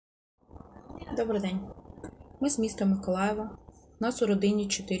Добрий день. Ми з міста Миколаєва. У нас у родині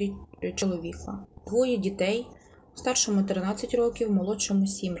 4 чоловіка. 2 дітей. Старшому 13 років, молодшому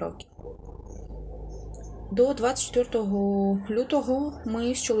 7 років. До 24 лютого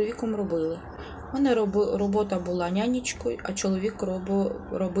ми з чоловіком робили. У мене робота була нянечкою, а чоловік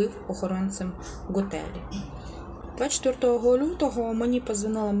робив охоронцем в готелі. 24 лютого мені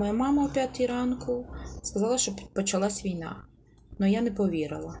подзвонила моя мама о 5 ранку, сказала, що почалась війна. Но я не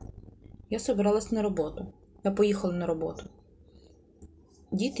повірила. Я собиралась на роботу. Я поїхала на роботу.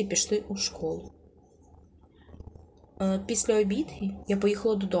 Діти пішли у школу. Після обіду я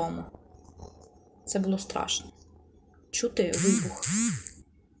поїхала додому. Це було страшно. Чути вибух.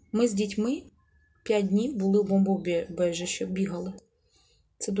 Ми з дітьми 5 днів були в бомбоубіжищі, бігали.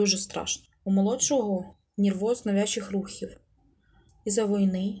 Це дуже страшно. У молодшого нервоз нав'язчих рухів із-за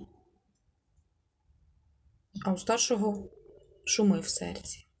війни, а у старшого шуми в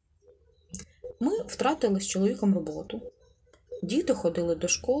серці. Ми втратили з чоловіком роботу. Діти ходили до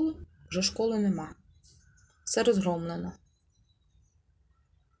школи, вже школи нема. Все розгромлено.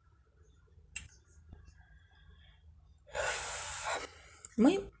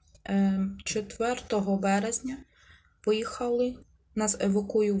 Ми 4 березня поїхали, нас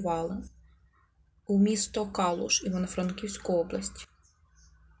евакуювали у місто Калуш, Івано-Франківську область.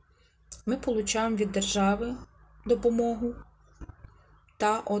 Ми отримуємо від держави допомогу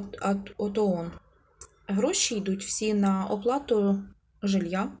та від ООН. Гроші йдуть всі на оплату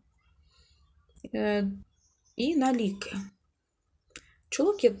жилья і на ліки.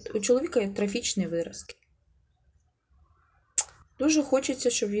 У чоловіка є трофічні виразки. Дуже хочеться,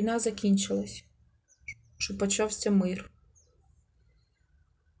 щоб війна закінчилась, щоб почався мир.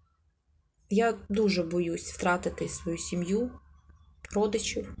 Я дуже боюсь втратити свою сім'ю,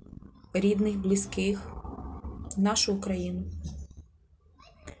 родичів, рідних, близьких, нашу Україну.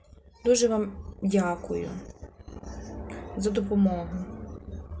 Дуже вам дякую за допомогу.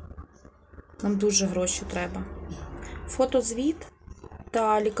 Нам дуже гроші треба. Фотозвіт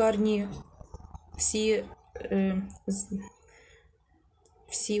та лікарні, всі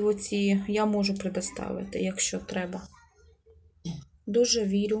оці я можу предоставити, якщо треба. Дуже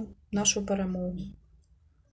вірю в нашу перемогу.